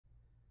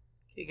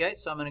Okay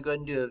guys, so I'm going to go ahead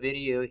and do a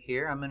video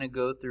here. I'm going to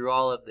go through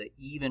all of the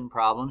even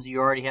problems. You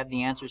already have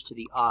the answers to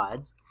the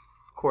odds.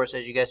 Of course,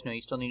 as you guys know, you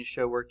still need to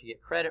show work to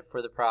get credit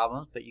for the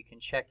problems, but you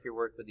can check your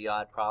work with the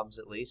odd problems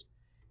at least.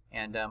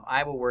 And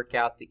I will work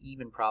out the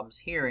even problems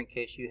here in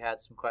case you had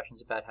some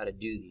questions about how to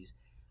do these.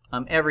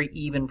 Every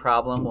even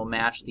problem will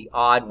match the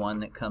odd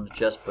one that comes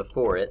just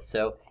before it,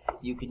 so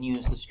you can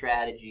use the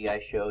strategy I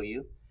show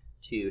you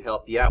to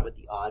help you out with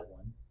the odd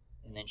one,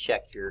 and then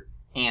check your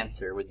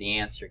answer with the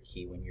answer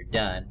key when you're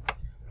done.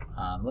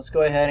 Let's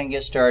go ahead and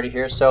get started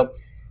here. So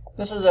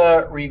this is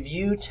a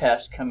review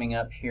test coming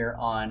up here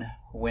on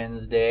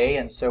Wednesday,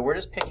 and so we're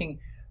just picking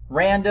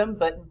random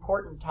but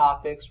important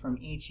topics from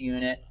each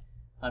unit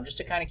just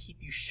to kind of keep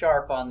you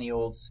sharp on the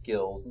old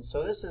skills. And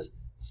so this is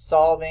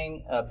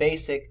solving a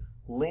basic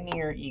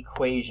linear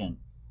equation,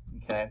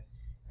 okay?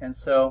 And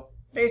so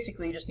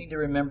basically you just need to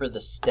remember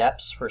the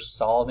steps for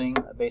solving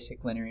a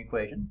basic linear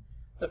equation.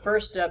 The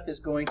first step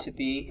is going to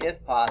be,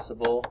 if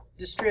possible,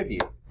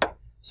 distribute.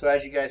 So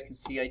as you guys can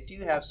see, I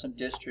do have some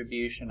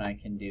distribution I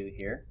can do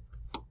here.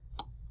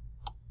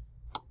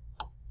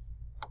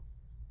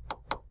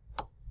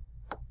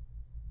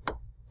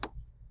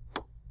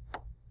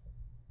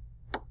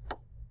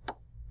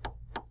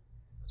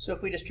 So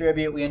if we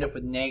distribute, we end up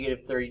with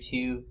negative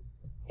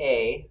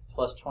 32a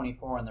plus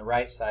 24 on the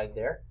right side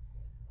there.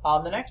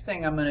 The next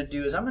thing I'm going to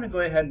do is I'm going to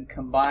go ahead and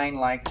combine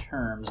like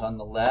terms on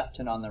the left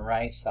and on the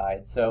right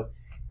side. So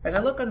as I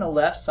look on the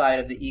left side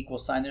of the equal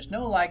sign, there's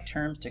no like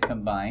terms to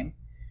combine.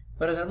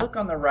 But as I look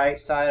on the right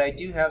side, I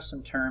do have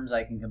some terms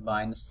I can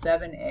combine. The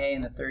 7a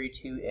and the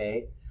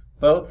 32a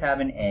both have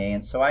an a,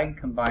 and so I can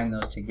combine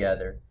those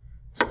together.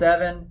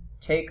 7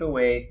 take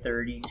away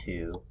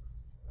 32.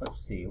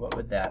 Let's see, what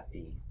would that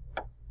be?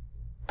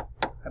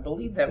 I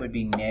believe that would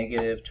be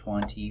negative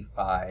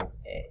 25a.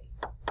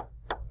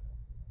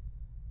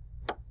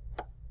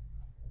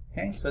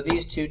 Okay, so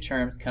these two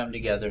terms come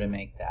together to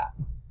make that.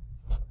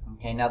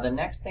 Okay, now the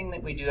next thing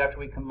that we do after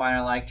we combine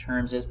our like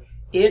terms is,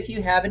 if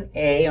you have an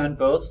a on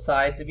both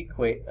sides of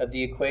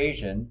the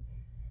equation,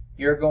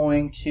 you're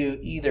going to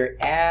either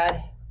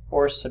add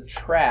or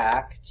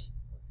subtract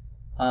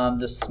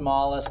the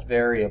smallest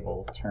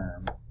variable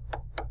term.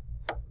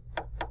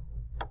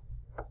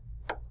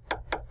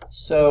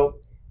 So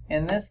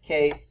in this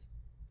case,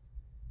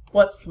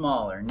 what's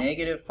smaller,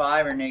 negative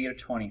 5 or negative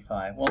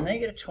 25? Well,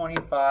 negative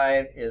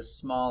 25 is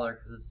smaller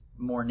because it's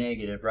more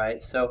negative,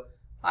 right? So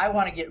I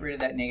want to get rid of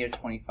that negative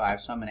 25,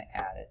 so I'm going to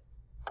add it.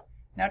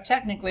 Now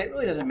technically it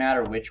really doesn't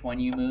matter which one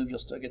you move, you'll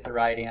still get the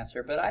right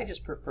answer, but I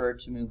just prefer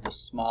to move the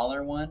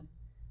smaller one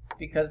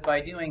because by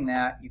doing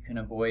that you can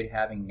avoid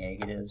having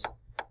negatives,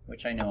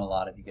 which I know a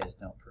lot of you guys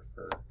don't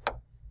prefer.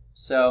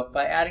 So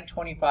by adding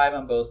 25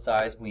 on both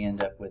sides, we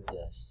end up with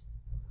this.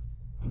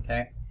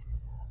 Okay.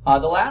 The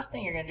last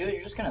thing you're going to do is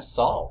you're just going to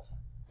solve.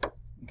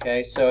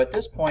 Okay, so at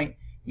this point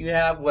you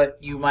have what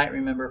you might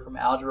remember from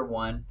Algebra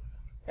 1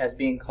 as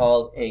being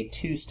called a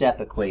two-step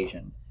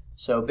equation.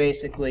 So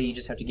basically you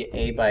just have to get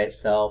a by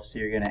itself, so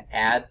you're going to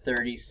add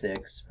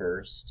 36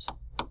 first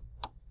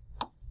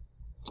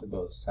to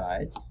both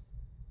sides.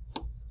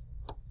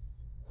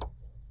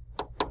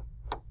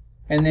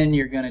 And then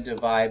you're going to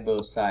divide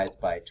both sides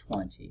by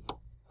 20.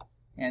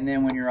 And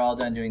then when you're all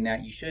done doing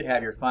that, you should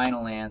have your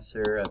final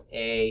answer of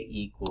a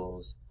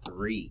equals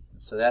 3.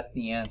 So that's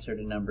the answer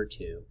to number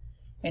 2.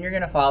 And you're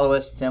going to follow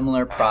a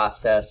similar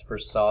process for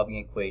solving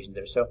equations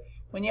there. So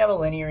when you have a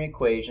linear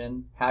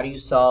equation, how do you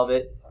solve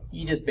it?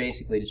 You just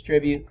basically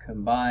distribute,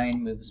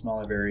 combine, move the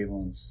smaller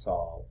variable, and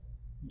solve.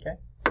 Okay?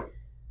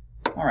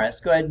 All right, let's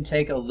go ahead and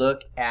take a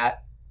look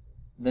at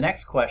the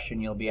next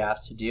question you'll be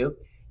asked to do.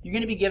 You're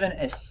going to be given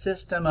a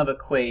system of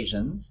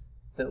equations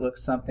that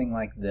looks something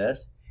like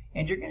this,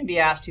 and you're going to be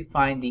asked to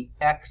find the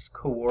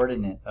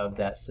x-coordinate of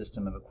that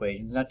system of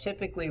equations. Now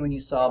typically when you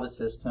solve a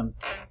system,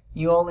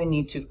 you only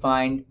need to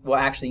find, well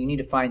actually you need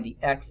to find the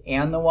x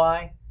and the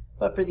y,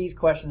 but for these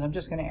questions I'm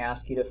just going to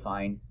ask you to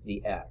find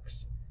the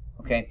x.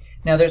 Okay,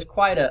 now there's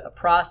quite a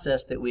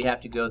process that we have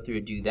to go through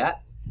to do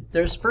that.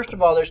 First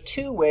of all, there's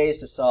two ways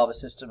to solve a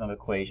system of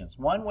equations.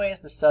 One way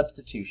is the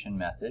substitution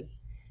method.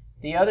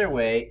 The other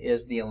way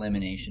is the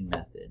elimination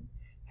method.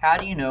 How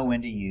do you know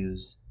when to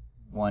use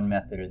one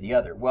method or the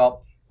other?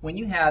 Well, when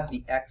you have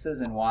the x's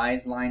and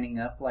y's lining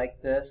up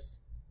like this,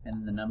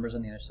 and the numbers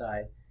on the other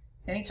side,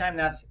 anytime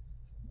that's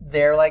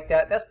there like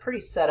that, that's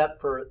pretty set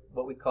up for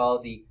what we call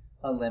the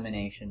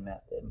elimination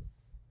method.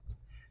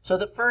 So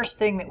the first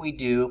thing that we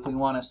do if we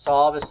want to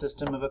solve a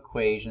system of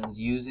equations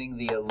using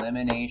the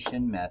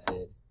elimination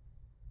method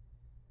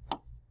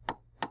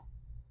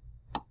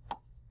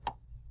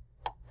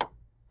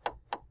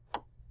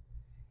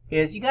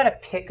is you got to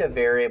pick a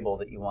variable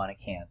that you want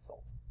to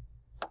cancel.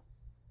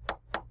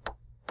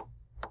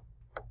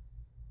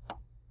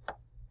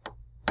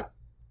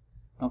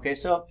 Okay,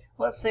 so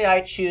let's say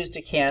I choose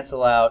to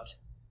cancel out,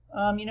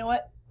 you know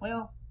what?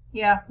 Well,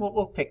 yeah,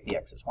 we'll pick the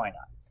x's. Why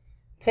not?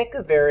 Pick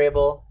a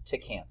variable to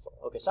cancel.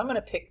 Okay, so I'm going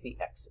to pick the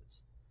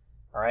x's.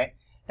 All right.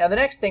 Now the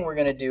next thing we're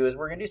going to do is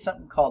we're going to do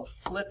something called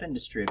flip and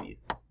distribute.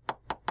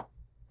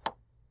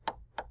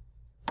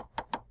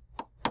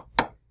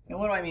 And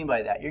what do I mean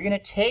by that? You're going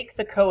to take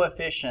the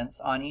coefficients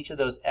on each of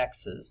those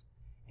x's,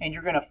 and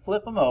you're going to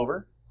flip them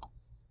over.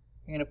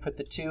 You're going to put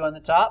the 2 on the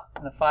top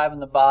and the 5 on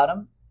the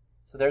bottom.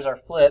 So there's our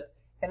flip.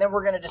 And then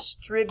we're going to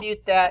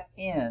distribute that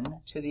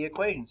in to the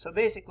equation. So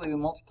basically we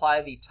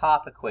multiply the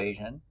top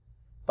equation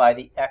by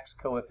the x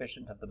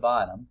coefficient of the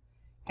bottom,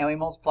 and we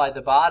multiply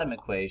the bottom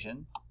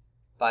equation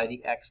by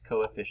the x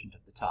coefficient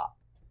of the top.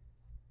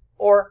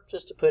 Or,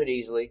 just to put it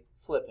easily,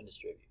 flip and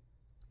distribute.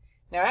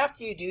 Now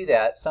after you do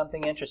that,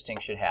 something interesting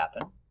should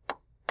happen.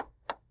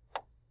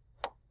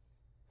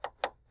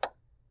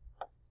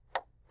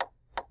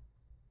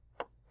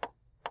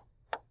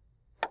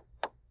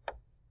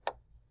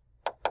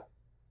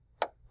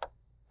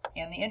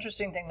 And the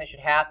interesting thing that should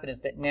happen is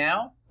that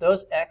now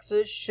those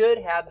x's should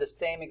have the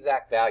same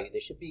exact value. They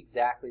should be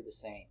exactly the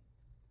same.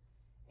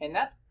 And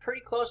that's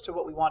pretty close to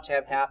what we want to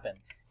have happen.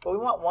 But we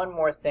want one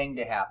more thing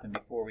to happen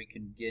before we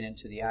can get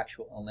into the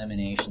actual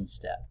elimination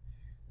step.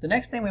 The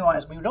next thing we want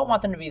is we don't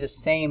want them to be the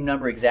same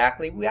number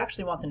exactly. We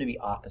actually want them to be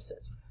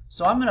opposites.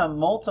 So I'm going to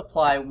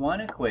multiply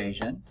one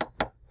equation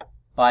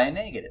by a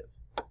negative.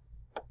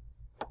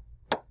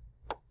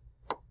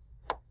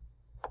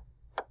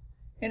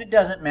 And it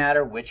doesn't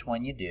matter which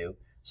one you do.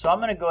 So I'm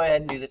going to go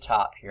ahead and do the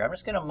top here. I'm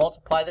just going to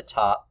multiply the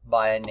top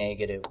by a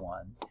negative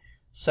 1.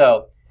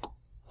 So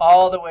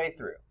all the way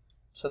through.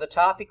 So the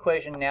top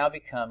equation now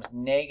becomes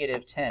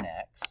negative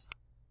 10x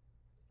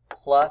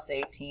plus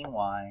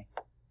 18y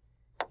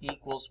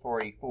equals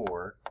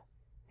 44.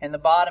 And the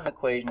bottom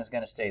equation is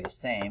going to stay the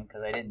same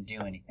because I didn't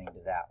do anything to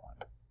that one.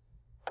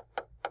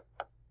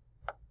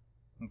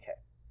 Okay.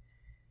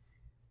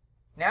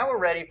 Now we're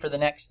ready for the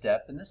next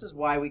step, and this is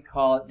why we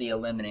call it the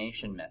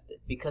elimination method.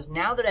 Because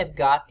now that I've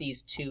got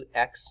these two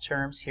x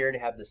terms here to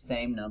have the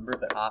same number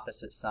but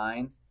opposite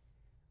signs,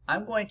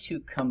 I'm going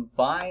to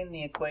combine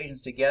the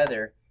equations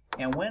together,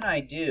 and when I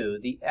do,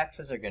 the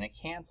x's are going to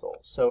cancel.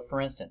 So for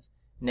instance,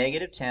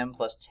 negative 10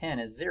 plus 10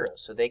 is 0,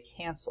 so they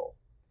cancel.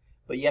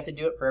 But you have to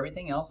do it for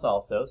everything else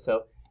also.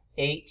 So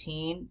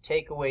 18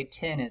 take away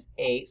 10 is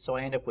 8, so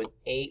I end up with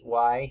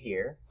 8y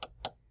here.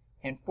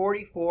 And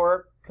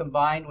 44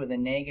 combined with a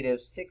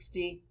negative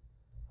 60,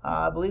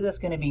 I believe that's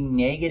going to be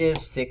negative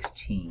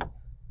 16.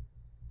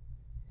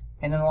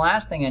 And then the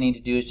last thing I need to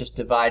do is just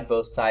divide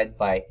both sides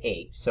by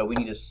 8. So we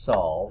need to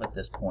solve at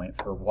this point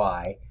for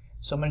y.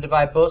 So I'm going to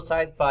divide both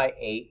sides by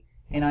 8,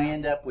 and I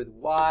end up with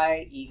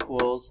y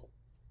equals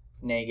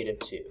negative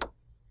 2.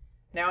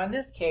 Now in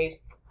this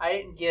case, I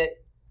didn't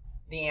get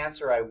the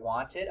answer I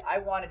wanted. I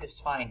wanted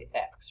to find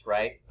x,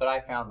 right? But I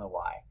found the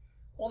y.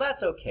 Well,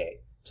 that's okay.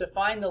 To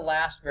find the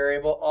last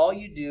variable, all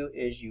you do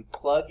is you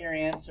plug your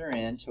answer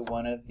into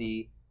one of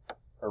the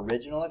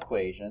original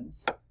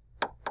equations,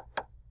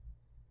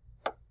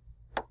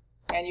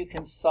 and you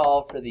can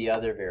solve for the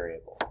other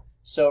variable.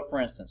 So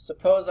for instance,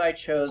 suppose I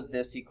chose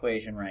this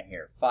equation right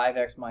here,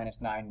 5x minus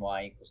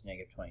 9y equals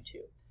negative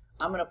 22.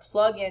 I'm going to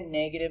plug in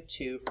negative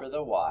 2 for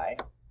the y,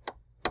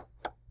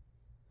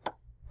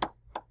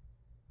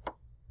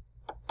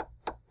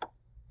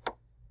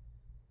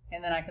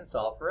 and then I can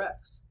solve for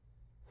x.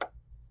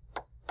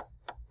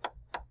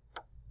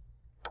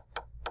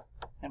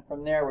 And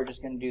from there, we're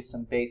just going to do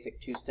some basic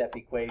two-step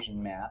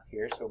equation math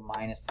here. So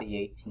minus the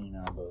 18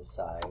 on both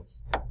sides.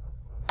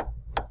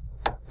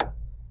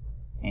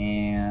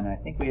 And I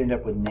think we end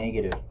up with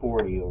negative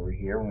 40 over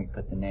here when we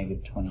put the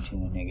negative 22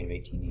 and negative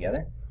 18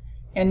 together.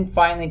 And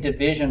finally,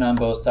 division on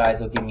both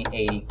sides will give me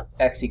 80,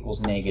 x equals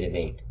negative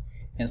 8.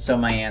 And so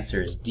my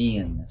answer is D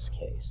in this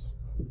case.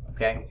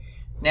 Okay?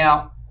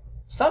 Now,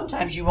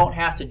 sometimes you won't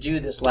have to do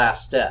this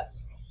last step.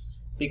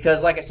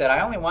 Because, like I said, I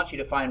only want you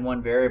to find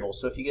one variable.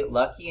 So if you get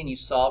lucky and you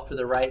solve for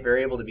the right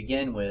variable to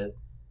begin with,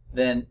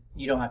 then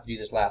you don't have to do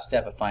this last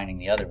step of finding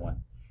the other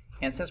one.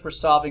 And since we're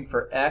solving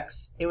for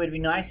x, it would be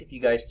nice if you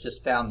guys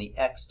just found the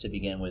x to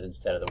begin with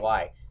instead of the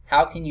y.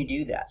 How can you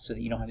do that so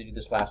that you don't have to do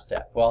this last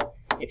step? Well,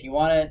 if you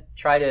want to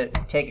try to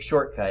take a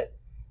shortcut,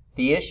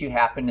 the issue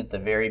happened at the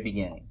very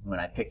beginning when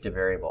I picked a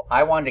variable.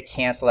 I wanted to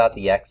cancel out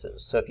the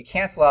x's. So if you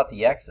cancel out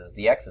the x's,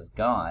 the x is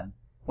gone,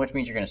 which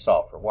means you're going to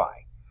solve for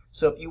y.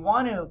 So if you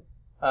want to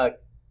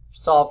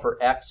solve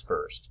for x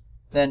first,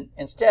 then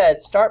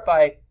instead start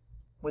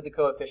with the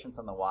coefficients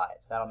on the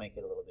y's. That'll make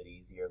it a little bit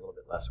easier, a little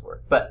bit less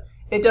work. But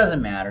it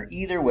doesn't matter.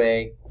 Either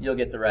way, you'll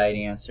get the right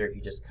answer if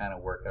you just kind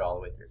of work it all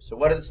the way through. So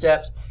what are the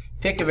steps?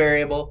 Pick a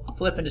variable,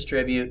 flip and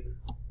distribute,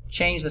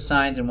 change the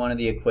signs in one of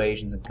the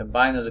equations, and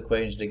combine those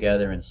equations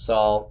together and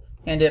solve.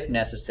 And if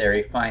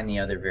necessary, find the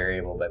other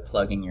variable by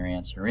plugging your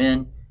answer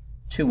in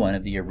to one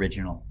of the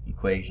original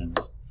equations.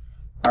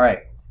 All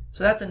right.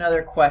 So that's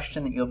another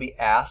question that you'll be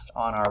asked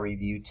on our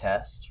review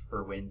test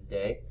for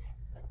Wednesday.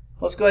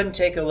 Let's go ahead and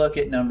take a look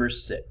at number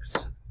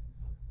 6.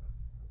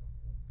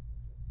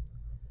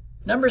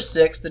 Number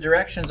 6, the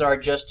directions are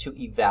just to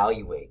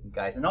evaluate,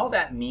 guys. And all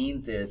that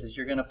means is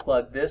you're going to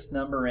plug this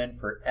number in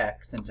for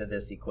x into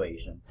this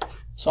equation.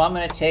 So I'm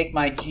going to take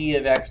my g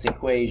of x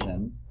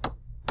equation,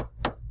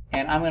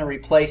 and I'm going to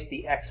replace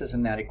the x's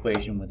in that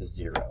equation with a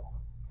 0.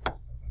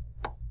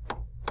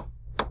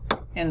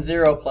 And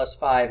 0 plus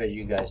 5, as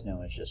you guys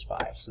know, is just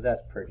 5. So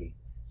that's pretty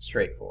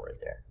straightforward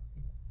there.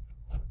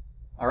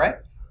 All right,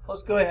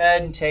 let's go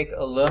ahead and take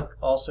a look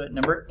also at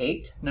number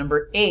 8.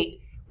 Number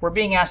 8, we're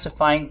being asked to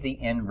find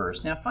the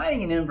inverse. Now,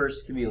 finding an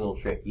inverse can be a little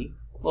tricky,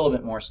 a little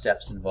bit more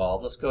steps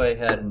involved. Let's go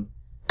ahead and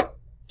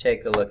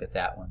take a look at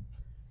that one.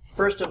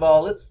 First of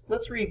all,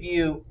 let's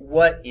review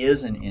what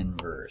is an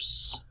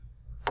inverse.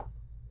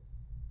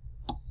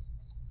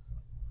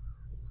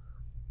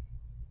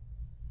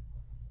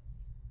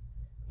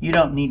 You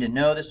don't need to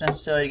know this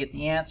necessarily to get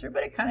the answer,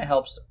 but it kind of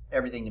helps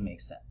everything to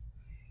make sense.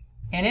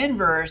 An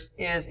inverse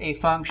is a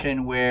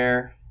function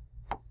where,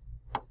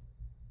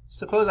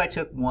 suppose I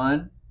took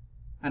 1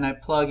 and I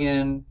plug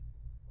in,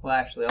 well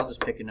actually I'll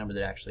just pick a number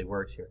that actually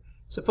works here.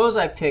 Suppose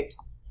I picked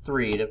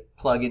 3 to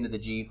plug into the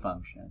g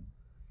function.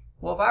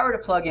 Well, if I were to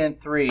plug in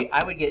 3,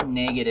 I would get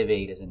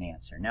 -8 as an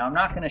answer. Now I'm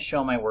not going to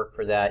show my work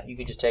for that. You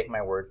could just take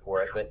my word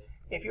for it, but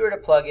if you were to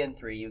plug in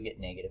 3, you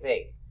get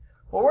 -8.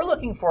 Well, we're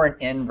looking for an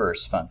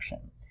inverse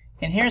function.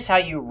 And here's how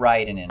you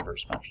write an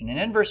inverse function. An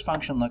inverse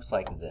function looks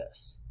like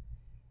this.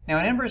 Now,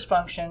 an inverse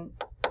function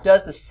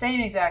does the same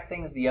exact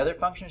thing as the other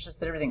function, it's just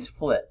that everything's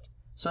flipped.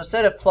 So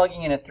instead of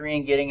plugging in a 3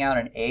 and getting out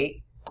an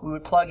 8, we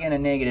would plug in a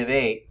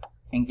 -8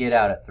 and get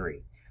out a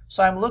 3.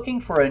 So I'm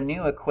looking for a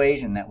new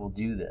equation that will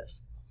do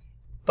this.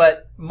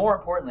 But more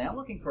importantly, I'm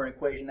looking for an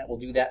equation that will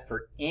do that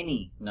for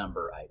any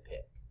number I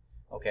pick.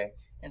 Okay?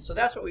 And so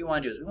that's what we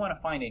want to do, is we want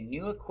to find a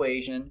new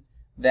equation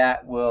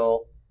that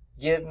will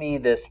give me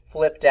this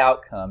flipped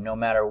outcome no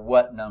matter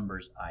what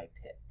numbers I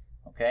pick.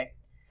 Okay?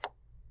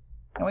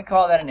 And we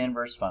call that an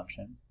inverse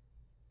function.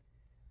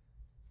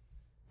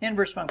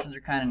 Inverse functions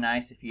are kind of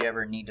nice if you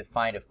ever need to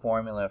find a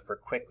formula for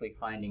quickly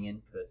finding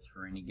inputs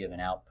for any given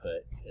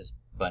output a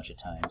bunch of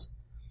times.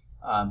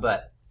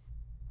 But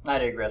I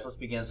digress. Let's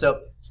begin.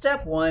 So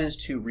step 1 is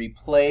to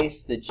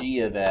replace the g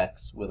of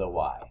x with a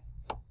y.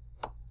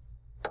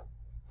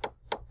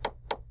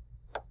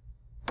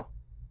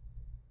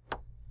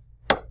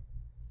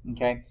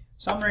 Okay,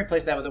 so I'm going to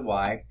replace that with a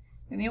y.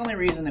 And the only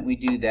reason that we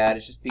do that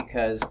is just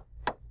because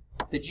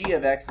the g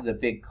of x is a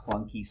big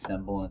clunky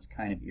symbol and it's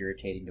kind of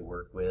irritating to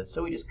work with.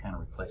 So we just kind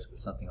of replace it with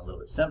something a little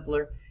bit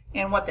simpler.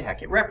 And what the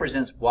heck, it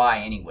represents y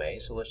anyway,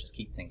 so let's just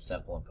keep things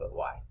simple and put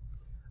y.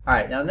 All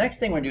right, now the next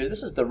thing we're going to do,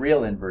 this is the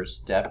real inverse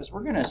step, is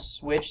we're going to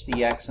switch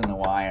the x and the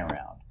y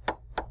around.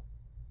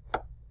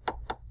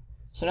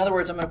 So in other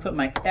words, I'm going to put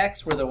my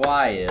x where the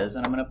y is,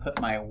 and I'm going to put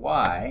my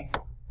y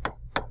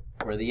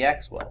where the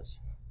x was.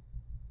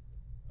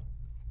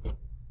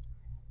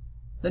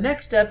 The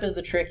next step is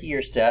the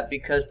trickier step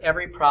because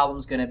every problem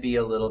is going to be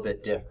a little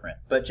bit different.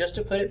 But just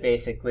to put it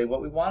basically,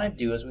 what we want to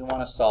do is we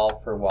want to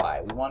solve for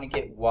y. We want to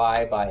get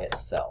y by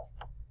itself.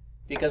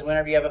 Because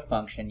whenever you have a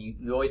function,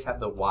 you always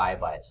have the y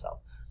by itself.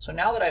 So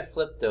now that I've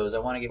flipped those, I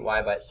want to get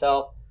y by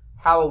itself.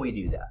 How will we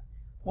do that?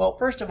 Well,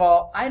 first of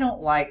all, I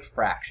don't like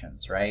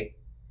fractions, right?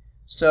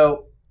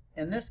 So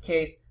in this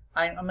case,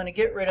 I'm going to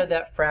get rid of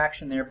that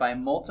fraction there by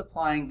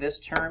multiplying this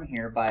term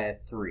here by a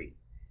 3.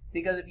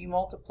 Because if you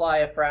multiply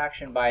a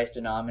fraction by its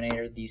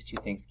denominator, these two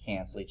things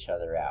cancel each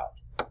other out.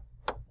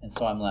 And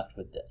so I'm left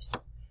with this.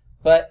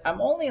 But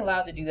I'm only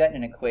allowed to do that in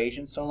an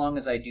equation so long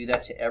as I do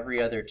that to every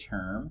other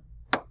term.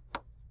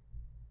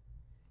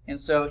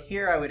 And so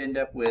here I would end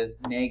up with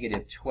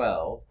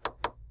 -12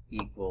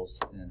 equals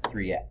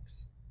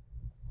 3x.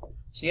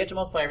 So you have to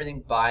multiply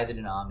everything by the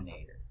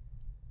denominator.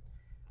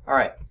 All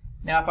right.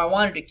 Now if I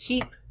wanted to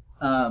keep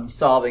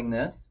solving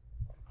this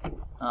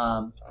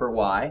for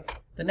y,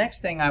 the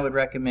next thing I would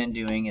recommend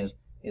doing is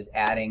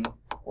adding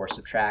or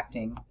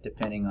subtracting,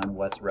 depending on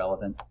what's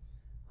relevant.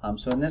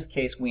 So in this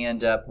case, we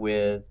end up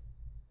with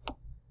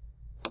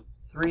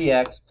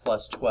 3x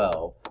plus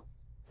 12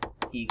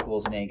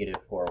 equals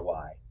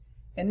 -4y.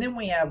 And then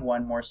we have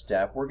one more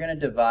step. We're going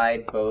to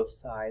divide both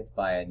sides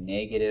by a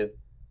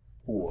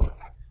 -4.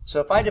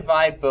 So if I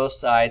divide both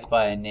sides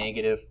by a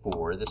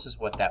 -4, this is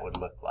what that would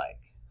look like.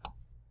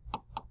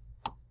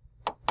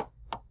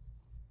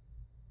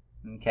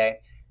 Okay.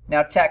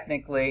 Now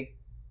technically,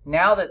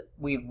 now that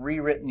we've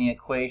rewritten the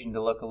equation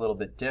to look a little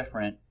bit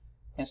different,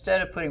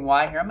 instead of putting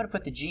y here, I'm going to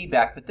put the g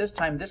back, but this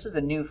time this is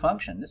a new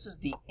function. This is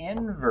the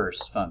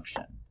inverse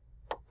function.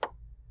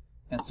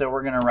 And so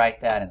we're going to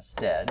write that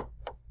instead.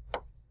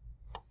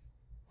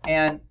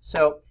 And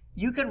so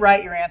you could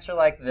write your answer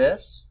like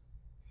this,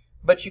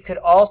 but you could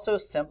also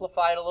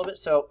simplify it a little bit.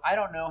 So I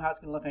don't know how it's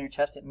going to look on your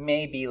test. It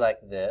may be like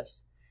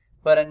this.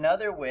 But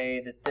another way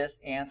that this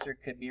answer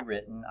could be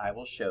written, I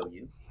will show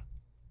you.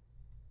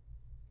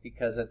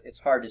 Because it's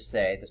hard to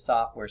say. The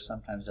software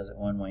sometimes does it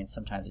one way and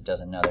sometimes it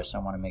does another. So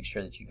I want to make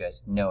sure that you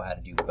guys know how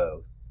to do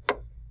both.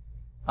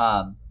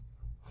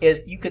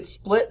 Is you could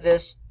split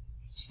this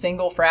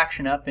single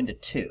fraction up into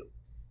 2.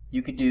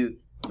 You could do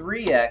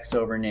 3x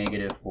over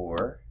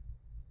 -4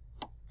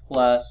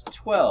 plus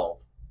 12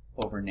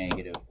 over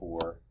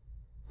 -4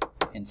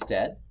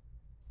 instead.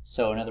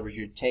 So in other words,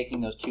 you're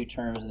taking those two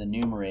terms in the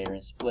numerator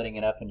and splitting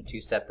it up into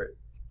two separate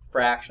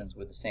fractions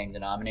with the same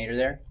denominator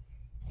there.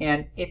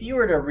 And if you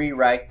were to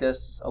rewrite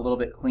this a little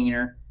bit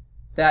cleaner,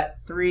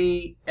 that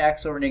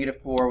 3x over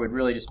negative 4 would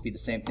really just be the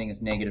same thing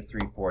as negative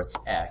 3/4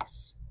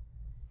 x.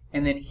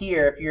 And then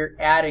here, if you're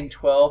adding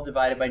 12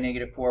 divided by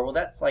negative 4, well,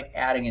 that's like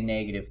adding a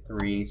negative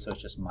 3, so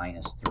it's just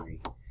minus 3.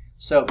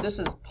 So this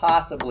is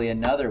possibly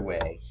another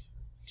way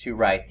to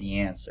write the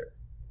answer.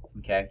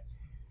 Okay?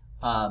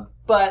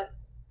 But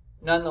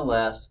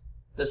nonetheless,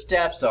 the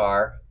steps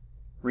are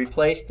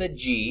replace the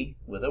g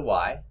with a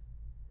y.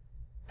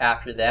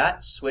 After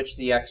that, switch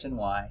the x and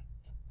y.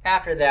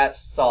 After that,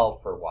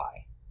 solve for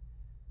y.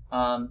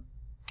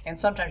 And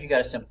sometimes you got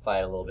to simplify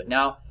it a little bit.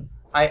 Now,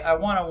 I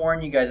want to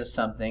warn you guys of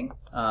something.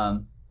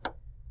 Let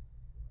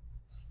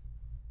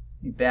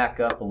me back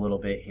up a little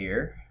bit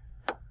here.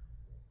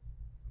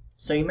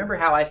 So you remember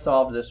how I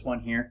solved this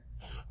one here?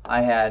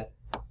 I had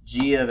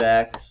g of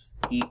x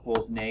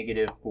equals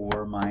negative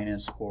 4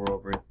 minus 4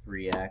 over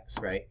 3x,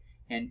 right?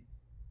 And,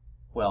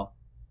 well,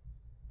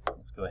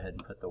 let's go ahead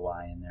and put the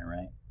y in there,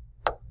 right?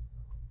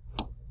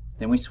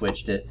 Then we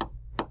switched it.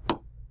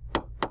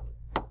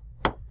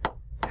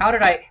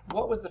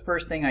 What was the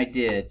first thing I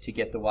did to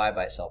get the y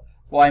by itself?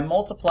 Well, I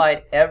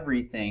multiplied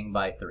everything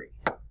by 3,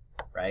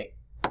 right?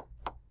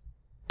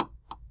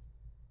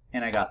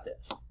 And I got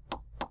this.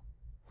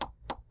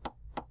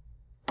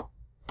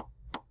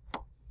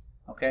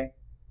 Okay?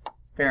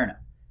 Fair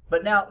enough.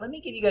 But now, let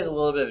me give you guys a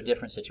little bit of a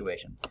different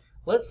situation.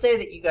 Let's say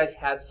that you guys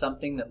had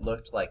something that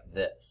looked like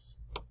this.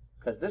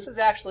 Because this is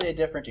actually a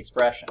different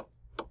expression.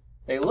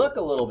 They look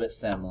a little bit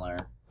similar,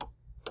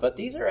 but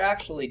these are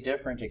actually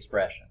different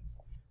expressions.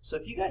 So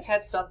if you guys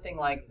had something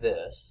like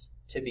this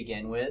to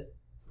begin with,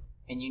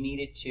 and you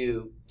needed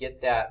to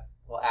get that,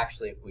 well,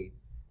 actually, we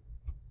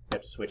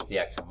have to switch the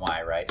x and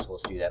y, right? So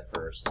let's do that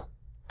first.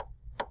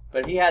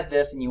 But if you had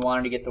this and you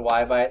wanted to get the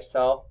y by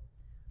itself,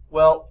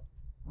 well,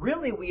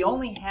 really, we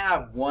only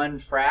have one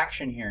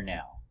fraction here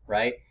now,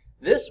 right?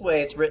 This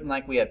way, it's written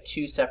like we have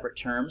two separate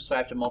terms, so I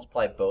have to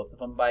multiply both of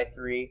them by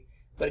 3.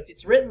 But if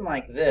it's written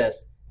like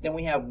this, then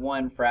we have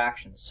one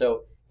fraction.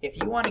 So if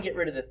you want to get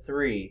rid of the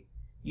 3,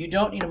 you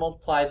don't need to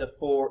multiply the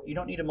 4. You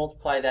don't need to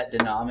multiply that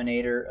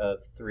denominator of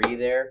 3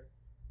 there.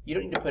 You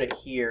don't need to put it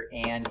here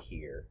and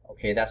here.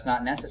 Okay, that's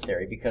not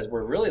necessary because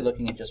we're really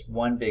looking at just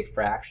one big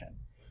fraction.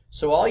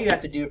 So all you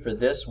have to do for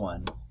this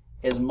one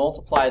is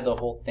multiply the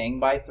whole thing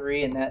by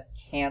 3, and that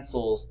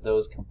cancels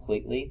those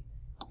completely.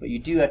 But you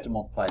do have to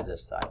multiply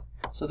this side.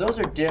 So those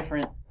are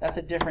different. That's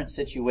a different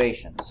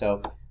situation.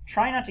 So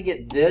try not to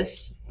get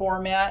this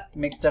format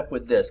mixed up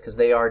with this because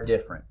they are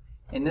different.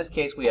 In this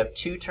case, we have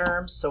two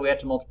terms, so we have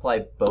to multiply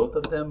both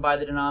of them by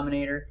the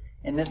denominator.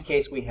 In this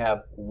case, we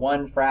have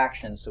one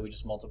fraction, so we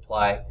just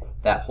multiply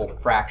that whole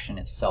fraction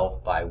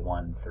itself by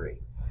 1/3.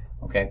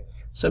 Okay,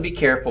 so be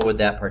careful with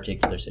that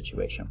particular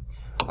situation.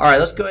 All right,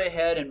 let's go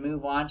ahead and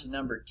move on to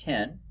number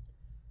 10.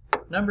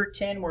 Number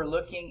 10, we're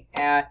looking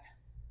at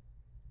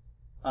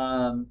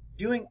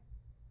doing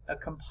a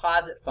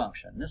composite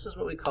function. This is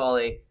what we call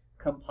a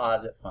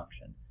composite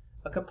function.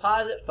 A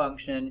composite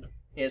function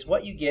is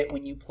what you get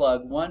when you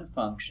plug one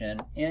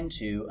function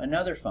into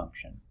another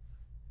function.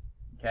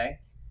 Okay?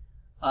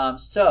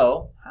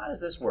 So, how does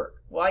this work?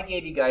 Well, I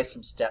gave you guys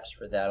some steps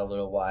for that a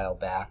little while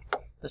back.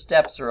 The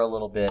steps are a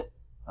little bit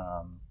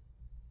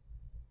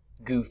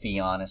goofy,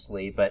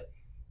 honestly, but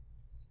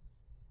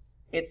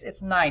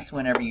it's nice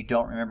whenever you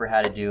don't remember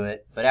how to do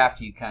it, but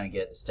after you kind of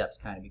get it, the steps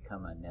kind of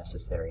become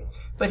unnecessary.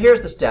 But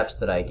here's the steps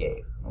that I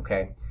gave,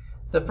 okay?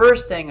 The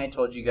first thing I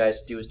told you guys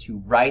to do is to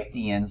write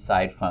the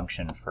inside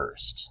function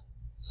first.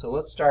 So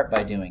let's start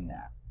by doing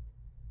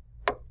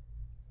that.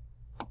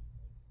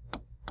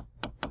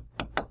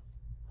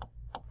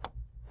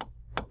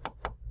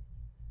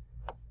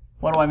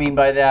 What do I mean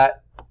by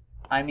that?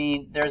 I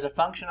mean, there's a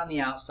function on the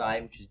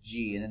outside, which is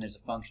g, and then there's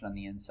a function on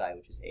the inside,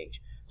 which is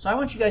h. So I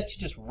want you guys to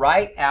just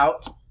write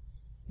out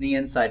the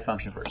inside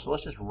function first. So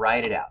let's just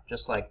write it out,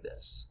 just like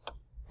this.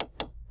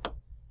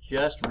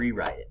 Just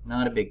rewrite it.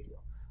 Not a big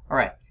deal. All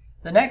right.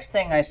 The next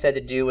thing I said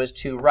to do was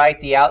to write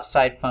the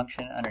outside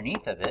function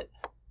underneath of it.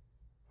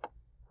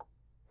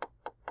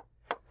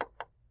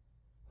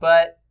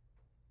 But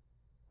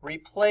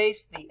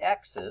replace the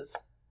x's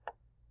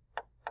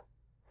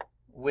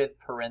with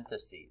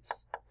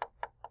parentheses.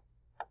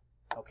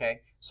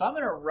 Okay, so I'm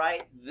going to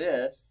write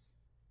this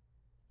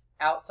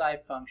outside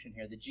function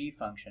here, the g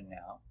function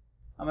now.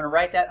 I'm going to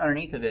write that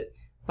underneath of it,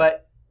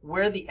 but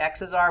where the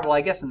x's are, well,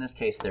 I guess in this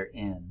case they're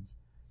n's.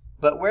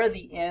 But where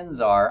the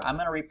n's are, I'm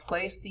going to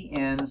replace the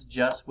n's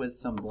just with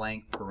some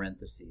blank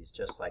parentheses,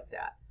 just like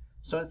that.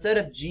 So instead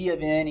of g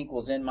of n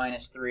equals n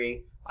minus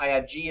 3, I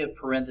have g of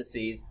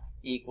parentheses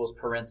equals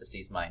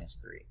parentheses minus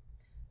 3.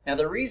 Now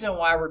the reason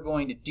why we're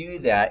going to do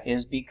that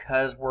is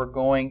because we're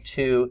going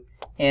to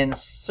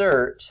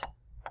insert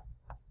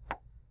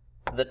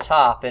the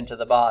top into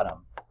the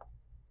bottom.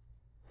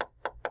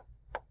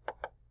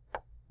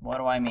 What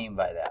do I mean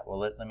by that? Well,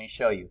 let me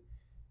show you.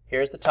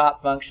 Here's the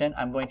top function.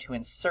 I'm going to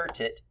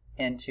insert it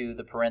into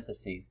the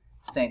parentheses.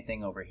 Same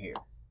thing over here.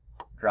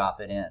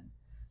 Drop it in.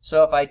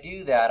 So if I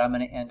do that, I'm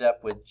going to end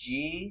up with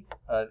g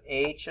of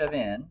h of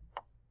n,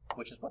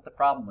 which is what the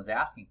problem was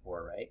asking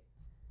for, right,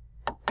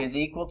 is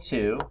equal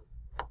to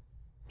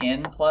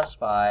n plus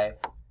 5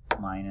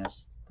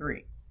 minus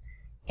 3.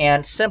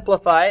 And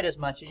simplify it as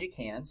much as you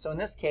can. So in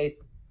this case,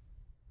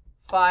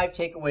 5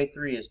 take away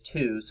 3 is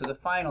 2, so the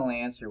final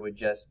answer would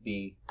just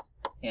be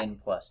n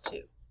plus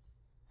 2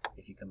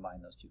 if you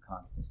combine those two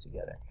constants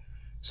together.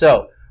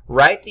 So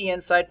write the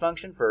inside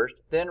function first,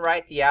 then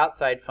write the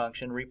outside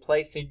function,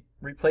 replacing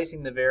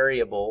the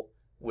variable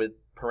with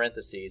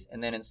parentheses,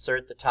 and then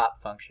insert the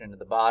top function into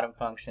the bottom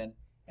function,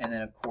 and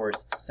then of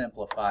course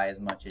simplify as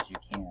much as you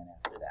can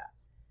after that.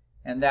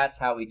 And that's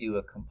how we do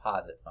a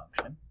composite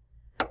function.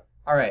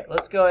 All right,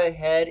 let's go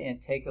ahead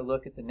and take a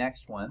look at the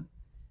next one.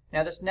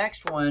 Now this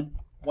next one,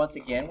 once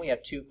again, we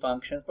have two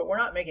functions, but we're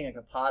not making a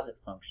composite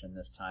function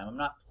this time. I'm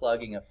not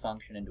plugging a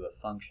function into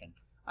a function.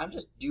 I'm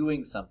just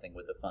doing something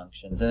with the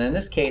functions. And in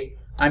this case,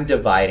 I'm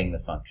dividing the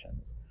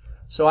functions.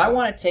 So I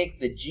want to take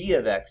the g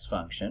of x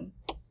function,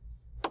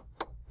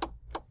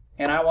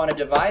 and I want to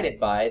divide it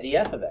by the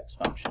f of x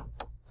function.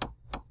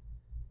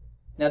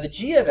 Now the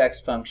g of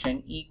x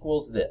function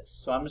equals this.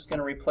 So I'm just going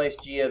to replace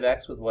g of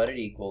x with what it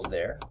equals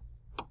there.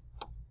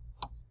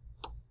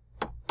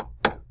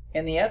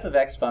 And the f of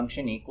x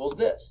function equals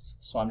this.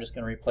 So I'm just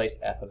going to replace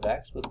f of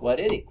x with what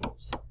it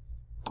equals.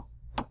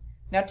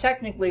 Now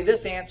technically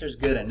this answer is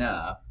good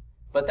enough,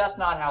 but that's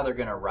not how they're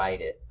going to write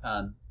it.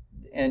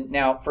 And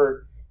now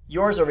for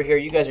yours over here,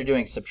 you guys are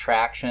doing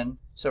subtraction.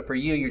 So for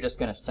you, you're just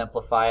going to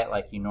simplify it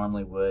like you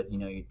normally would. You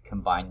know, you'd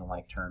combine the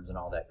like terms and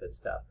all that good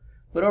stuff.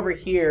 But over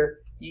here,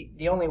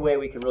 the only way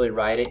we could really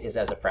write it is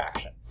as a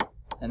fraction.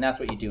 And that's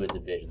what you do with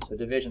division. So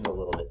division's a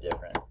little bit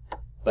different.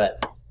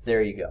 But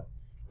there you go.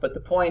 But the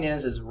point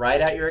is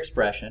write out your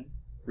expression,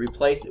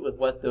 replace it with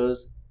what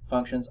those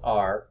functions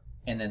are,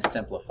 and then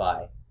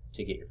simplify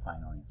to get your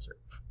final answer.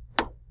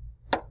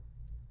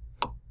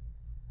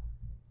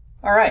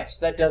 All right, so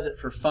that does it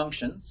for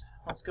functions.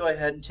 Let's go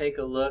ahead and take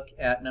a look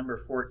at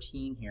number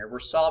 14 here. We're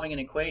solving an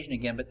equation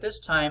again, but this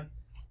time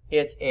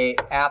it's an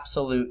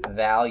absolute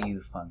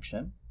value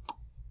function.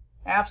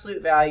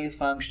 Absolute value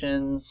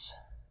functions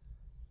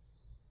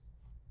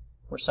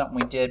were something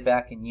we did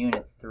back in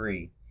Unit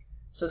 3.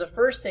 So the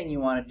first thing you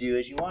want to do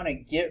is you want to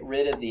get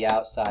rid of the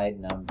outside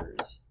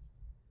numbers.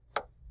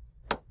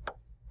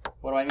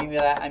 What do I mean by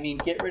that? I mean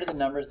get rid of the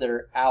numbers that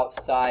are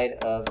outside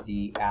of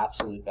the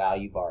absolute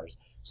value bars.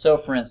 So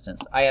for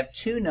instance, I have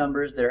two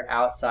numbers that are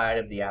outside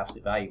of the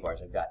absolute value bars.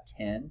 I've got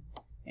 10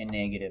 and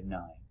negative 9.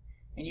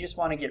 And you just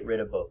want to get rid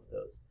of both of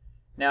those.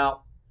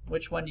 Now,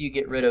 which one do you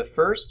get rid of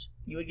first?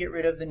 You would get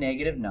rid of the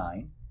negative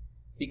 9,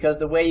 because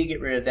the way you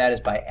get rid of that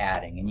is by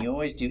adding. And you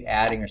always do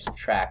adding or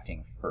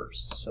subtracting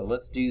first. So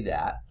let's do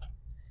that.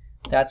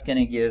 That's going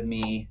to give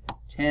me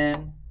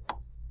 10,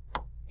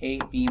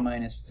 8b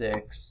minus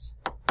 6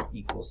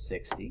 equals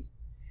 60.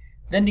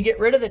 Then to get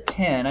rid of the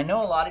 10, I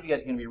know a lot of you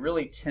guys are going to be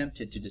really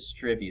tempted to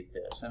distribute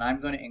this. And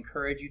I'm going to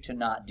encourage you to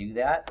not do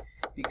that,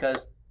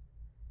 because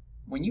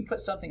when you put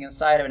something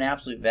inside of an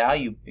absolute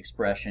value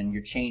expression,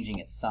 you're changing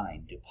its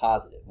sign to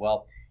positive.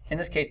 Well, in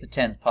this case, the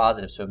 10 is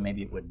positive, so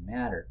maybe it wouldn't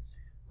matter.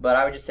 But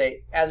I would just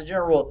say, as a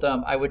general rule of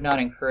thumb, I would not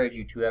encourage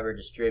you to ever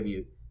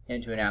distribute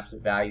into an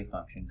absolute value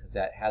function, because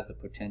that has the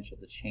potential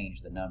to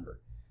change the number.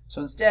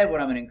 So instead, what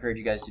I'm going to encourage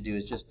you guys to do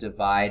is just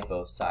divide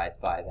both sides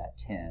by that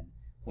 10,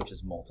 which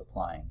is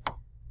multiplying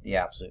the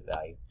absolute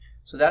value.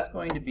 So that's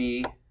going to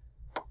be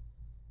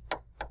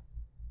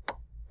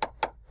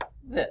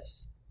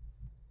this.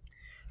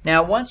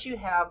 Now, once you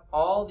have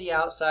all the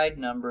outside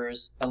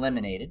numbers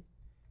eliminated,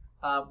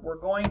 we're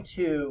going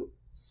to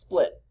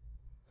split.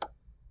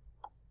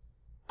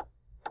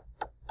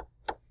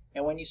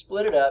 And when you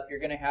split it up, you're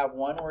going to have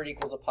one word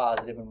equals a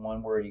positive and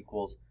one word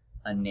equals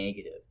a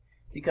negative.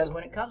 Because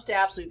when it comes to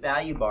absolute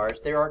value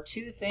bars, there are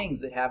two things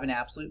that have an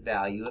absolute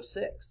value of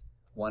 6.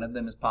 One of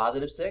them is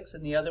positive 6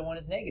 and the other one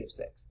is negative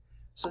 6.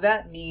 So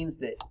that means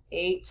that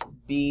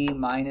 8b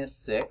minus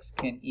 6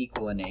 can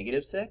equal a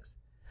negative 6,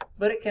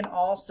 but it can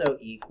also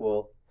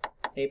equal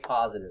a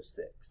positive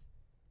 6.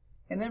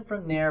 And then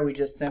from there, we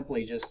just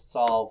simply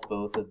solve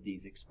both of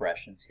these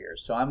expressions here.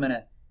 So I'm going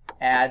to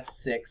add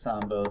 6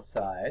 on both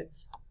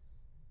sides.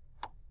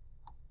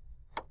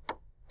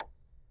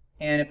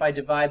 And if I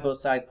divide both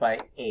sides by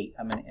 8,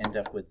 I'm going to end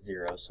up with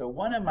 0. So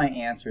one of my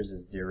answers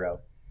is 0.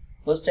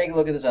 Let's take a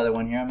look at this other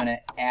one here. I'm going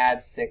to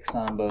add 6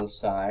 on both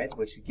sides,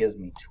 which gives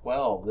me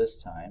 12 this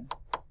time.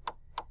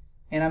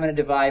 And I'm going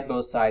to divide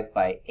both sides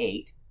by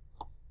 8.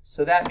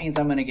 So that means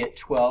I'm going to get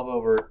 12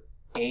 over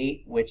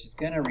 8, which is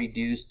going to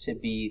reduce to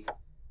be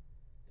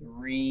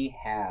 3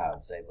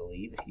 halves, I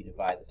believe, if you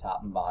divide the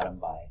top and bottom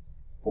by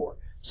 4.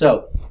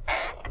 So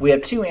we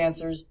have two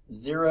answers,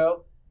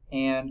 0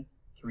 and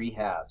 3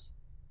 halves.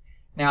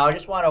 Now, I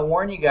just want to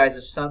warn you guys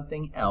of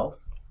something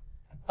else.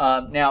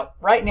 Now,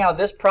 right now,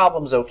 this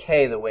problem's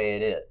okay the way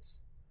it is.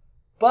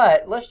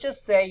 But let's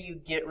just say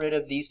you get rid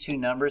of these two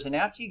numbers, and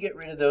after you get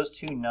rid of those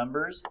two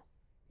numbers,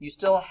 you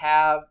still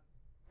have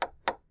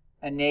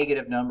a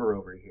negative number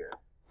over here.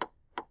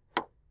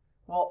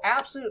 Well,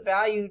 absolute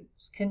values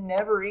can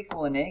never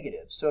equal a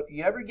negative. So if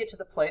you ever get to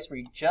the place where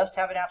you just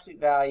have an absolute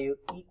value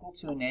equal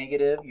to a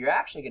negative, you're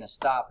actually going to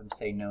stop and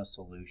say no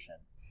solution.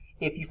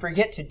 if you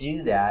forget to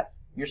do that,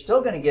 you're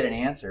still going to get an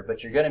answer,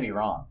 but you're going to be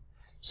wrong.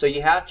 So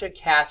you have to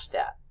catch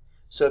that.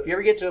 So if you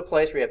ever get to a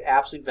place where you have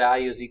absolute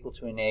value is equal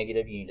to a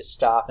negative, you need to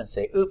stop and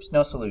say, oops,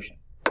 no solution.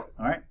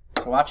 All right,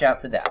 so watch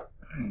out for that.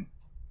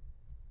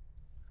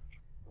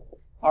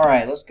 All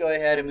right, let's go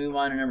ahead and move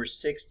on to number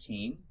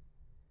 16.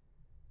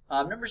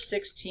 Number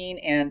 16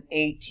 and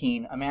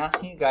 18, I'm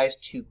asking you guys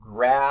to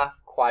graph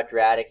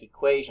quadratic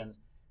equations,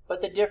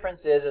 but the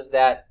difference is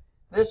that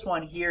this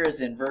one here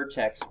is in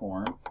vertex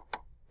form,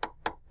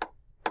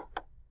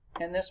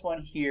 and this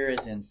one here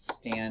is in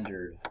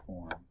standard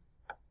form.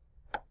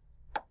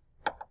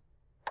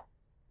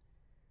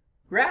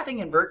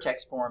 Graphing in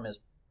vertex form is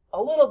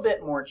a little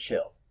bit more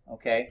chill,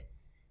 okay?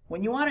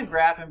 When you want to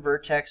graph in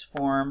vertex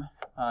form,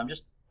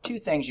 just two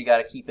things you got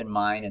to keep in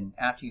mind, and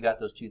after you got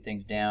those two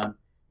things down,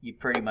 you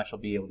pretty much will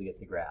be able to get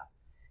the graph.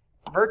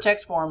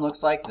 Vertex form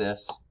looks like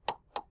this.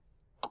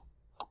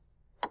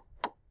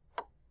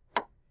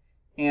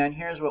 And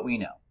here's what we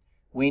know.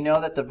 We know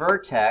that the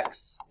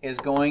vertex is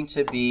going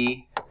to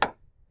be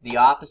the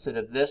opposite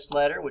of this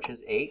letter, which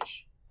is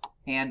H,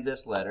 and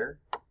this letter,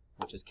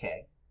 which is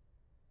K.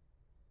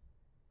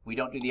 We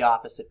don't do the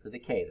opposite for the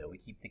K, though. We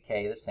keep the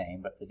K the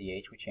same, but for the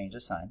H, we change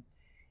the sign.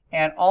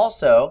 And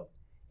also,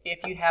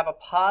 if you have a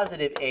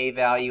positive A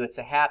value, it's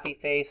a happy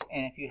face,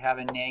 and if you have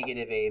a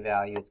negative A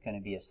value, it's going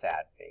to be a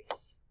sad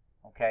face.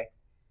 Okay?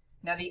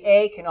 Now, the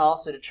A can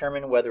also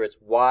determine whether it's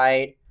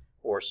wide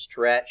or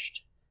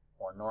stretched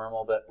or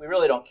normal, but we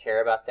really don't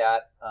care about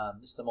that.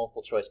 This is a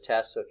multiple choice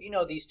test, so if you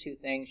know these two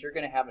things, you're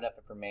going to have enough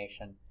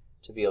information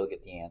to be able to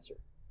get the answer.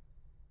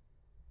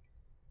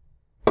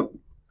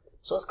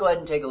 So let's go ahead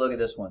and take a look at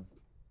this one.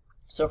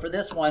 So for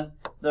this one,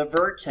 the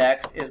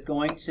vertex is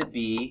going to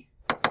be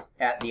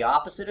at the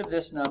opposite of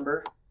this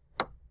number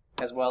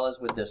as well as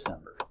with this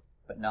number,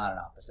 but not an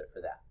opposite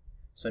for that.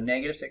 So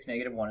negative 6,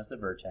 negative 1 is the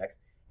vertex,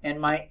 and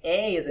my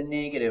A is a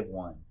negative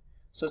 1.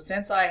 So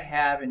since I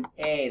have an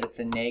A that's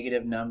a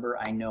negative number,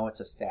 I know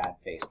it's a sad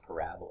face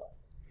parabola.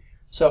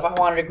 So if I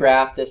wanted to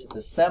graph this, it's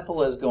as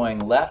simple as going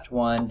left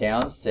 1,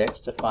 down 6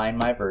 to find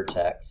my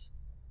vertex.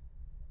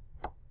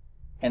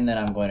 And then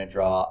I'm going to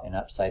draw an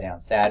upside down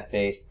sad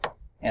face,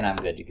 and I'm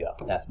good to go.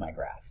 That's my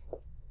graph.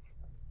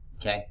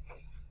 Okay?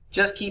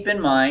 Just keep in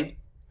mind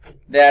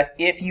that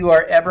if you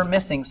are ever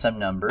missing some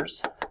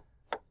numbers,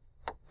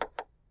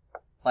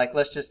 like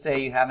let's just say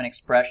you have an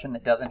expression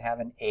that doesn't have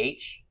an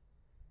H,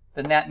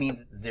 then that means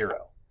it's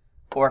 0.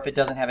 Or if it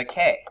doesn't have a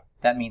K,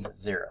 that means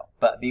it's 0.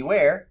 But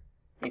beware,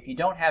 if you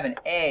don't have an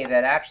A,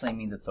 that actually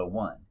means it's a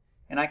 1.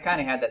 And I kind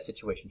of had that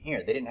situation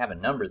here. They didn't have a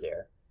number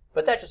there,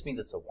 but that just means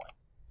it's a 1.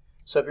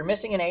 So if you're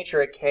missing an H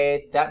or a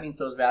K, that means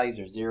those values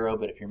are 0,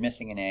 but if you're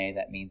missing an A,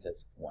 that means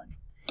it's 1.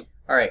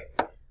 All right,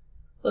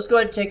 let's go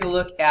ahead and take a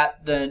look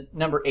at the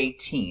number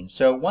 18.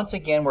 So once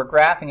again, we're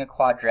graphing a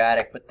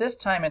quadratic, but this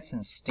time it's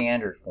in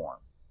standard form.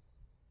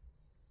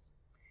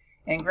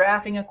 And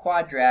graphing a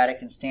quadratic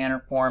in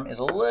standard form is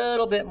a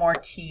little bit more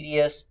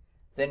tedious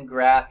than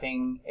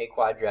graphing a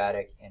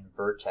quadratic in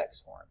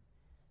vertex form.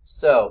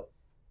 So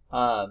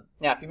now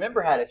if you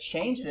remember how to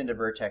change it into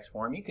vertex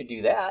form, you could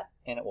do that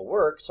and it will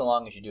work so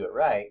long as you do it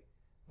right.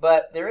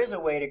 But there is a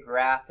way to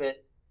graph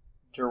it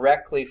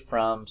directly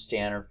from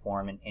standard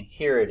form, and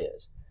here it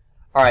is.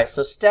 All right,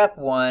 so step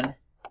 1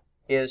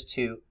 is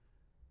to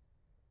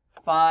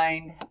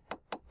find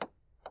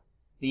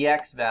the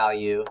x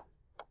value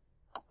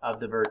of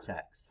the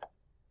vertex.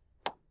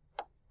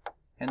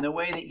 And the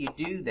way that you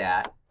do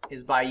that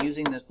is by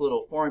using this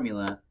little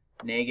formula,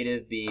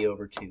 negative b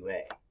over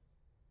 2a.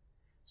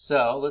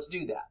 So let's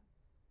do that.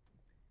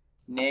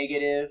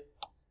 Negative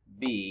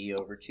b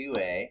over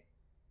 2a.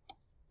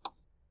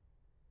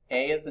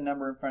 A is the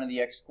number in front of the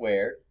x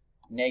squared.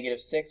 Negative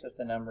 6 is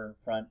the number in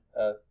front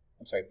of,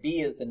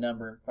 b is the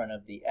number in front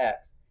of the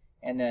x.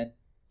 And then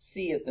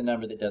c is the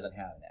number that doesn't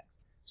have an x.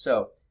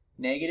 So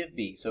negative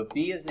b. So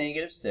b is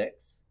negative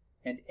 6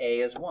 and a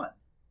is 1.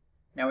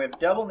 Now we have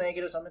double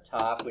negatives on the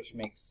top, which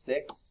makes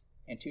 6,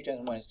 and 2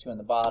 times 1 is 2 on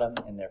the bottom,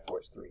 and therefore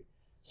it's 3.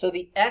 So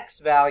the x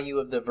value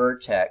of the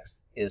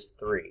vertex is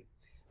 3.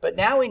 But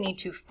now we need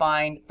to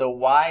find the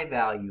y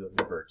value of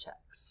the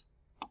vertex.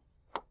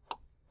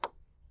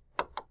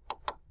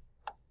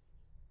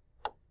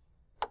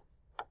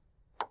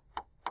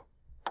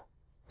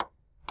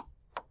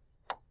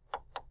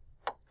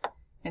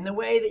 And the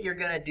way that you're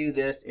going to do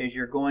this is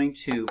you're going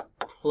to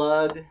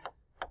plug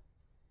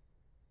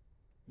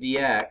the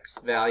x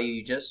value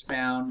you just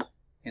found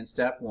in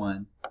step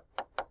 1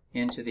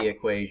 into the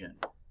equation.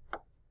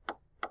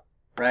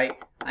 Right?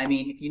 I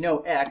mean, if you know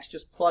x,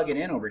 just plug it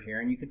in over here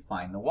and you can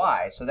find the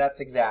y. So that's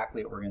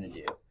exactly what we're going to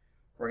do.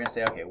 We're going to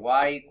say, okay,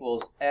 y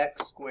equals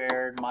x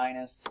squared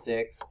minus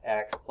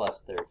 6x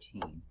plus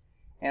 13.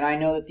 And I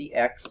know that the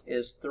x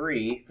is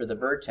 3 for the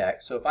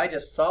vertex. So if I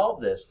just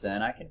solve this,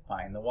 then I can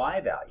find the y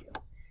value.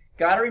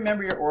 Got to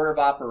remember your order of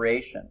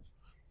operations.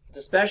 It's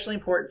especially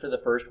important for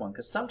the first one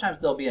because sometimes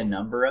there'll be a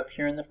number up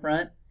here in the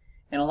front.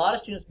 And a lot of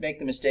students make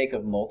the mistake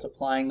of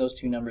multiplying those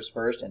two numbers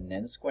first and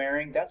then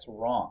squaring. That's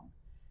wrong.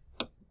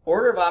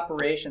 Order of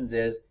operations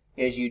is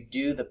is you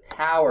do the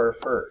power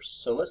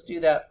first. So let's do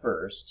that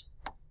first.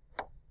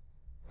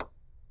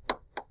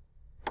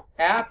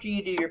 After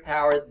you do your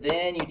power,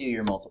 then you do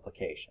your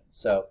multiplication.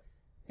 So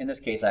in this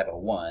case, I have a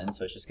 1,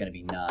 so it's just going to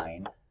be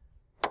 9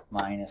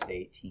 minus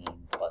 18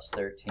 plus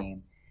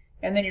 13.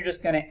 And then you're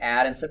just going to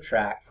add and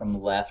subtract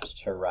from left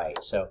to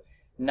right. So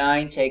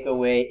 9 take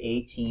away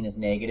 18 is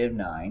negative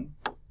 9.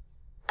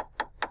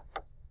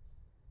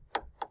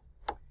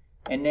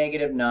 And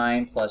negative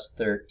 9 plus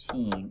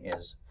 13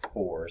 is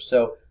 4.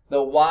 So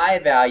the y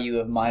value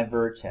of my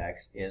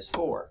vertex is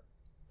 4.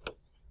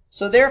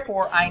 So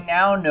therefore, I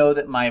now know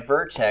that my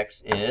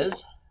vertex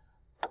is,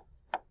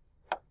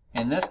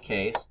 in this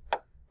case,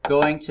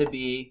 going to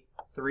be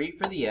 3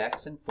 for the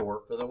x and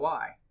 4 for the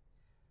y.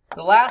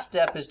 The last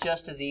step is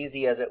just as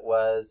easy as it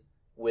was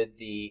with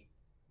the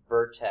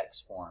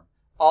vertex form.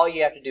 All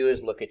you have to do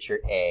is look at your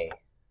a.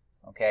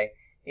 Okay?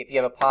 If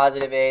you have a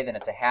positive a, then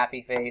it's a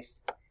happy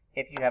face.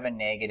 If you have a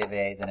negative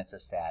a, then it's a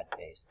sad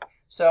face.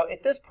 So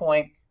at this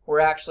point, we're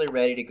actually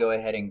ready to go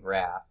ahead and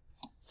graph.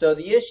 So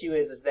the issue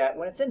is that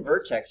when it's in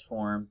vertex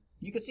form,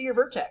 you can see your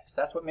vertex.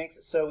 That's what makes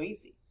it so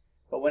easy.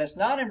 But when it's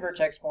not in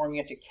vertex form,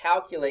 you have to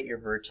calculate your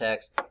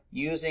vertex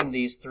using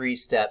these 3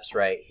 steps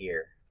right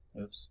here.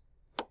 Oops.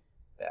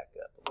 Back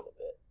up a little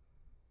bit.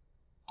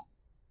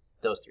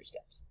 Those 3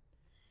 steps.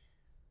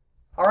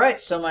 All right,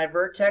 so my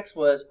vertex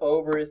was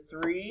over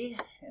 3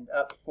 and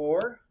up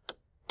 4.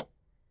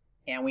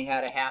 And we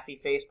had a happy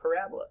face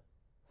parabola.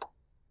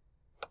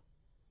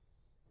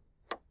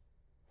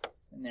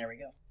 And there we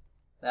go.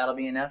 That'll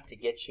be enough to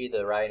get you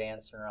the right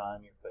answer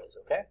on your quiz,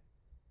 okay?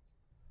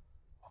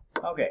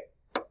 Okay.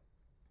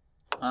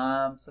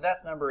 So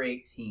that's number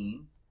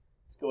 18.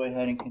 Let's go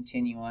ahead and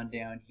continue on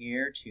down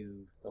here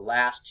to the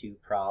last 2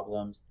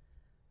 problems,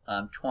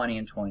 20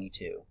 and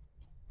 22.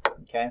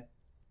 Okay?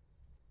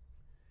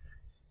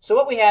 So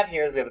what we have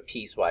here is we have a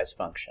piecewise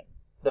function.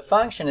 The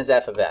function is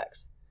f of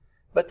x.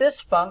 But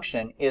this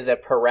function is a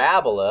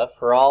parabola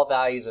for all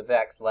values of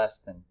x less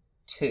than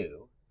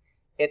 2.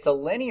 It's a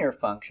linear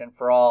function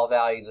for all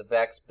values of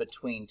x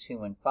between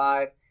 2 and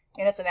 5.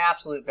 And it's an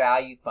absolute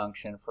value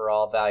function for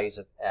all values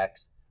of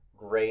x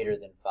greater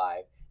than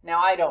 5.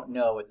 Now, I don't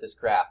know what this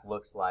graph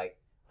looks like.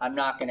 I'm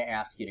not going to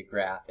ask you to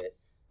graph it.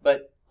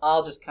 But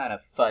I'll just kind of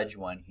fudge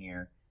one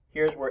here.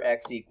 Here's where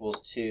x equals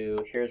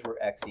 2. Here's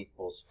where x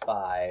equals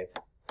 5.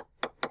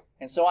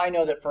 And so I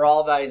know that for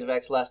all values of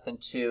x less than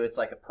 2, it's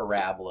like a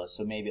parabola,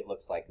 so maybe it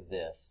looks like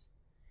this.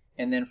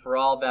 And then for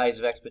all values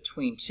of x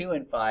between 2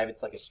 and 5,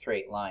 it's like a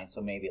straight line,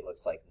 so maybe it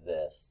looks like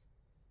this.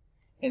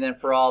 And then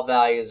for all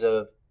values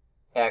of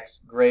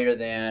x greater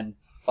than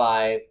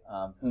 5,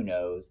 who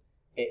knows,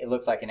 it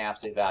looks like an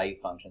absolute value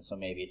function, so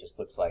maybe it just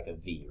looks like a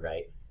v,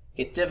 right?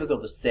 It's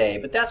difficult to say,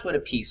 but that's what a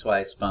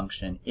piecewise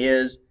function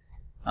is.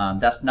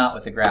 That's not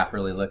what the graph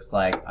really looks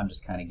like. I'm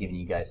just kind of giving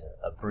you guys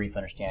a brief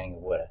understanding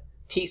of what a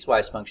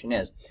piecewise function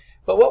is.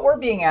 But what we're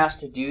being asked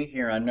to do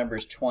here on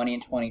numbers 20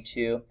 and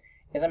 22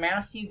 is I'm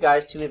asking you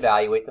guys to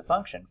evaluate the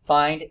function.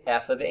 Find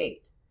f of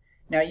 8.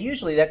 Now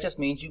usually that just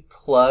means you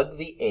plug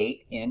the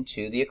 8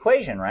 into the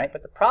equation, right?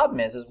 But the problem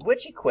is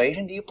which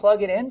equation do you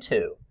plug it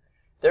into?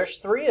 There's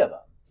 3 of them.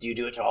 Do you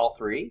do it to all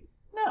 3?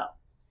 No.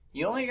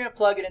 You're only going to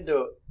plug it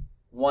into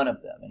one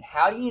of them. And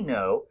how do you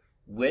know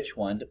which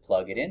one to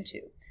plug it into?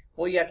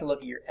 Well, you have to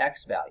look at your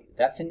x value.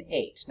 That's an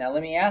 8. Now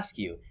let me ask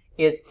you,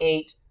 is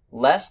 8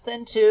 less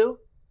than 2?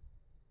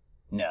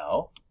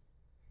 No.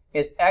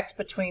 Is x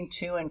between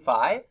 2 and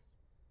 5?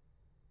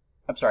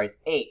 I'm sorry, is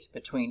 8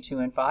 between 2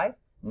 and 5?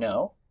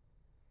 No.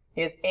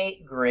 Is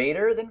 8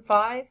 greater than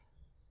 5?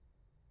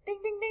 Ding,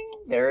 ding, ding.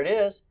 There it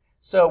is.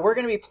 So we're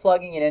going to be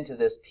plugging it into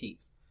this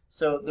piece.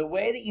 So the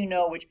way that you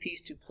know which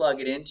piece to plug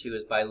it into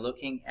is by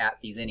looking at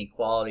these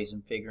inequalities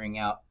and figuring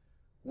out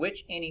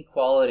which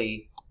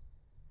inequality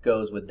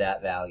goes with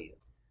that value.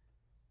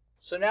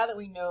 So now that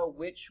we know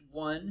which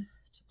one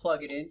to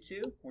plug it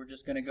into, we're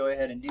just going to go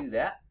ahead and do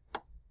that.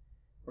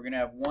 We're going to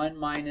have 1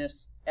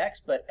 minus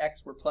x, but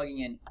x we're plugging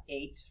in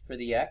 8 for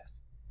the x.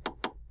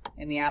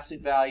 And the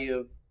absolute value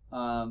of,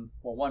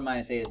 well, 1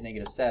 minus 8 is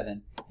negative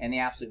 7. And the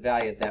absolute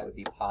value of that would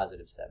be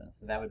positive 7.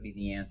 So that would be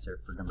the answer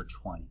for number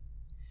 20.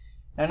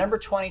 Now number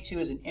 22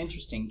 is an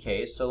interesting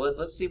case. So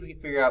let's see if we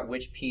can figure out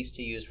which piece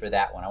to use for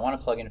that one. I want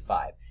to plug in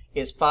 5.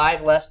 Is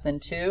 5 less than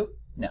 2?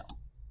 No.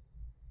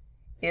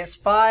 Is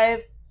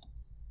 5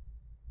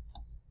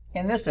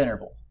 in this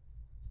interval?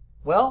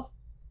 Well,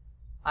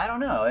 I don't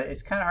know.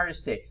 It's kind of hard to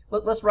say.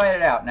 Let's write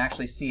it out and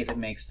actually see if it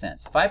makes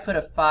sense. If I put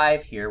a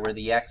 5 here where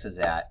the x is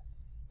at,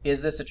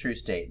 is this a true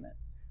statement?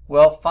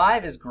 Well,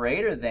 5 is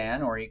greater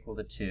than or equal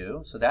to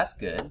 2, so that's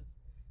good.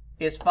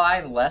 Is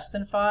 5 less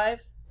than 5?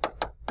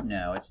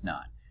 No, it's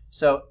not.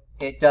 So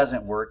it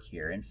doesn't work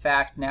here. In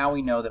fact, now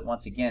we know that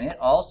once again it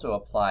also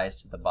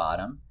applies to the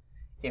bottom.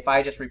 If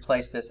I just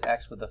replace this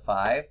x with a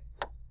 5,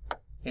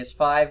 is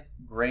 5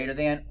 greater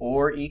than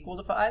or equal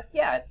to 5?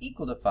 Yeah, it's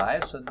equal to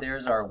 5, so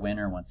there's our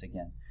winner once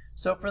again.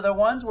 So for the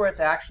ones where it's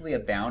actually a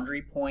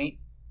boundary point,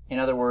 in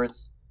other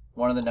words,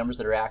 one of the numbers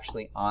that are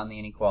actually on the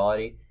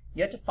inequality,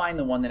 you have to find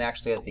the one that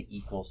actually has the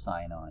equal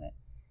sign on it.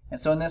 And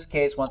so in this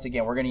case, once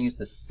again, we're going to use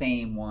the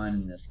same one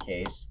in this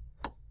case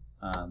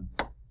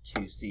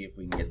to see if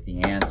we can get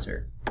the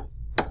answer.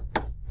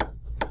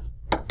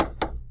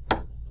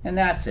 And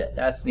that's it.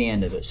 That's the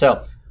end of it.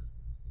 So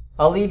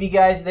I'll leave you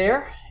guys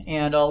there,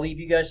 and I'll leave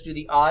you guys to do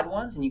the odd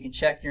ones, and you can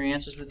check your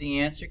answers with the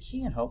answer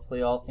key, and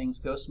hopefully all things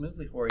go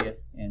smoothly for you.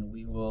 And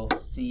we will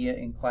see you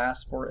in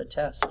class for a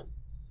test.